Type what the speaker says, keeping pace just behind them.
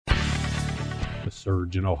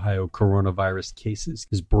surge in Ohio coronavirus cases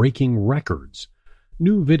is breaking records.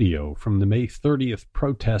 New video from the May 30th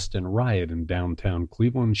protest and riot in downtown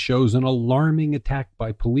Cleveland shows an alarming attack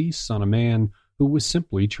by police on a man who was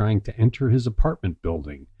simply trying to enter his apartment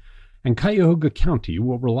building. And Cuyahoga County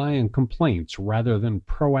will rely on complaints rather than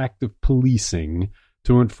proactive policing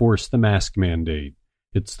to enforce the mask mandate.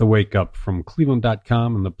 It's the Wake Up from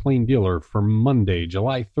Cleveland.com and the Plain Dealer for Monday,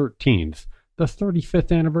 July 13th, the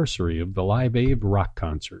 35th anniversary of the Live Aid rock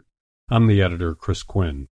concert. I'm the editor, Chris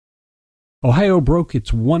Quinn. Ohio broke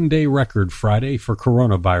its one-day record Friday for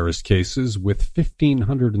coronavirus cases with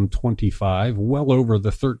 1,525, well over the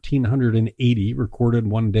 1,380 recorded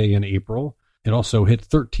one day in April. It also hit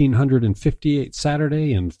 1,358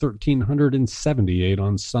 Saturday and 1,378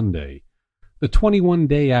 on Sunday. The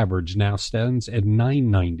 21-day average now stands at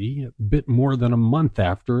 990, a bit more than a month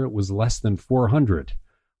after it was less than 400.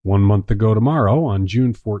 1 month ago tomorrow, on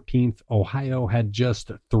June 14th, Ohio had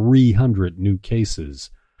just 300 new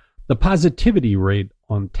cases. The positivity rate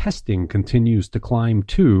on testing continues to climb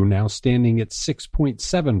too, now standing at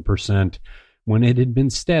 6.7% when it had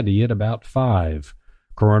been steady at about 5%.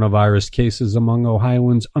 Coronavirus cases among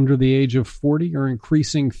Ohioans under the age of 40 are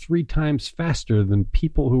increasing 3 times faster than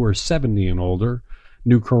people who are 70 and older.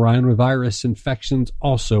 New coronavirus infections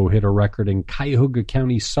also hit a record in Cuyahoga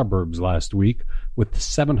County suburbs last week with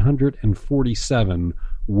 747,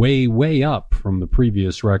 way up from the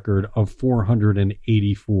previous record of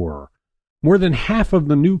 484. More than half of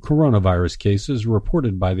the new coronavirus cases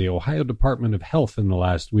reported by the Ohio Department of Health in the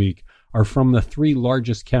last week are from the 3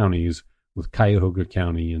 largest counties, with Cuyahoga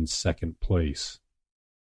County in second place.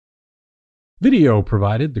 Video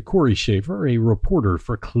provided to Corey Schaefer, a reporter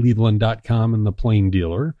for Cleveland.com and the Plain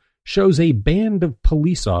Dealer, shows a band of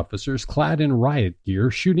police officers clad in riot gear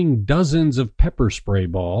shooting dozens of pepper spray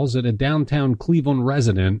balls at a downtown Cleveland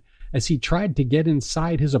resident as he tried to get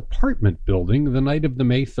inside his apartment building the night of the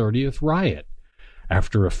May 30th riot.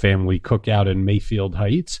 After a family cookout in Mayfield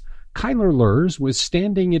Heights, Kyler Lurs was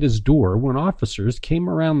standing at his door when officers came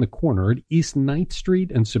around the corner at East 9th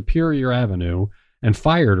Street and Superior Avenue and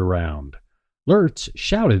fired around. Lurz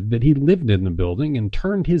shouted that he lived in the building and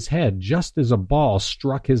turned his head just as a ball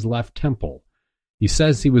struck his left temple. He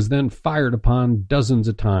says he was then fired upon dozens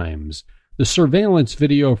of times. The surveillance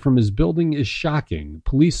video from his building is shocking.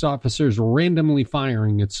 Police officers randomly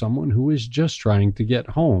firing at someone who is just trying to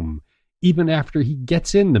get home. Even after he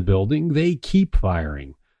gets in the building, they keep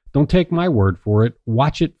firing. Don't take my word for it.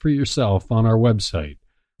 Watch it for yourself on our website.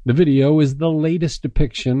 The video is the latest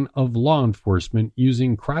depiction of law enforcement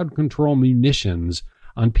using crowd control munitions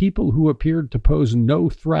on people who appeared to pose no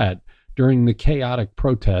threat during the chaotic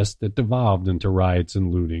protest that devolved into riots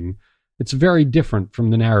and looting. It's very different from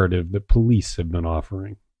the narrative that police have been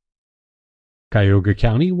offering. Cuyahoga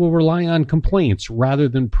County will rely on complaints rather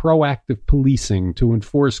than proactive policing to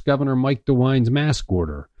enforce Governor Mike DeWine's mask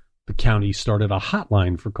order. The county started a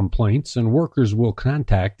hotline for complaints, and workers will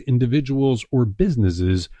contact individuals or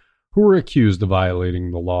businesses who are accused of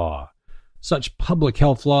violating the law. Such public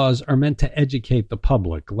health laws are meant to educate the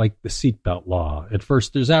public, like the seatbelt law. At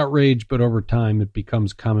first there's outrage, but over time it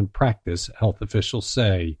becomes common practice, health officials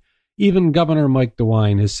say. Even Governor Mike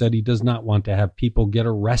DeWine has said he does not want to have people get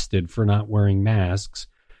arrested for not wearing masks,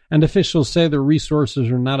 and officials say the resources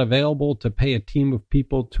are not available to pay a team of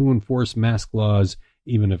people to enforce mask laws,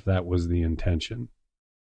 even if that was the intention.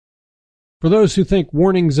 For those who think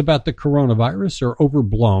warnings about the coronavirus are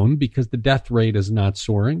overblown because the death rate is not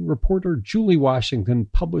soaring, reporter Julie Washington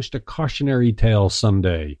published a cautionary tale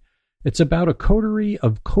Sunday. It's about a coterie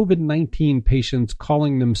of COVID-19 patients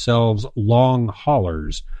calling themselves long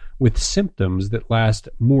haulers with symptoms that last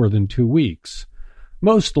more than 2 weeks.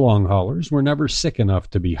 Most long haulers were never sick enough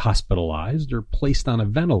to be hospitalized or placed on a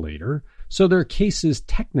ventilator, so their cases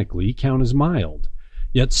technically count as mild.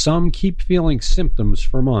 Yet some keep feeling symptoms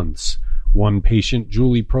for months. One patient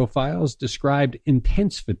Julie profiles described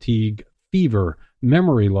intense fatigue, fever,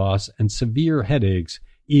 memory loss, and severe headaches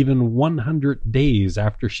even 100 days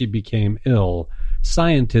after she became ill.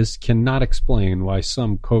 Scientists cannot explain why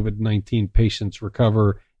some COVID-19 patients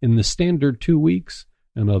recover in the standard 2 weeks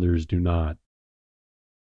and others do not.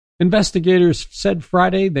 Investigators said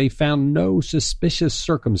Friday they found no suspicious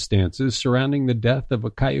circumstances surrounding the death of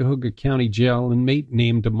a Cuyahoga County jail inmate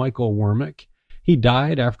named Michael Wormick. He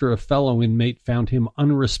died after a fellow inmate found him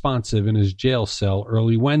unresponsive in his jail cell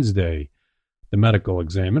early Wednesday. The medical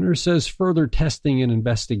examiner says further testing and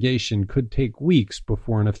investigation could take weeks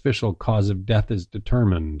before an official cause of death is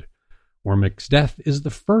determined. Wormick's death is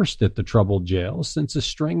the first at the troubled jail since a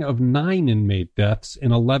string of 9 inmate deaths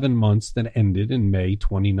in 11 months that ended in May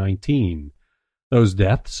 2019. Those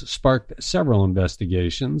deaths sparked several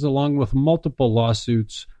investigations, along with multiple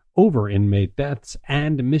lawsuits over inmate deaths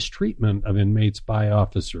and mistreatment of inmates by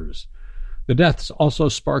officers. The deaths also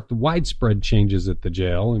sparked widespread changes at the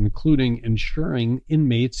jail, including ensuring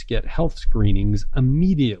inmates get health screenings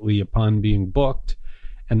immediately upon being booked,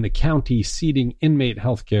 and the county ceding inmate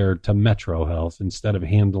health care to Metro Health instead of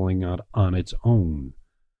handling it on its own.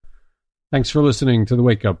 Thanks for listening to The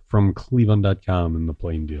Wake Up from Cleveland.com and The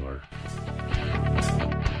Plain Dealer.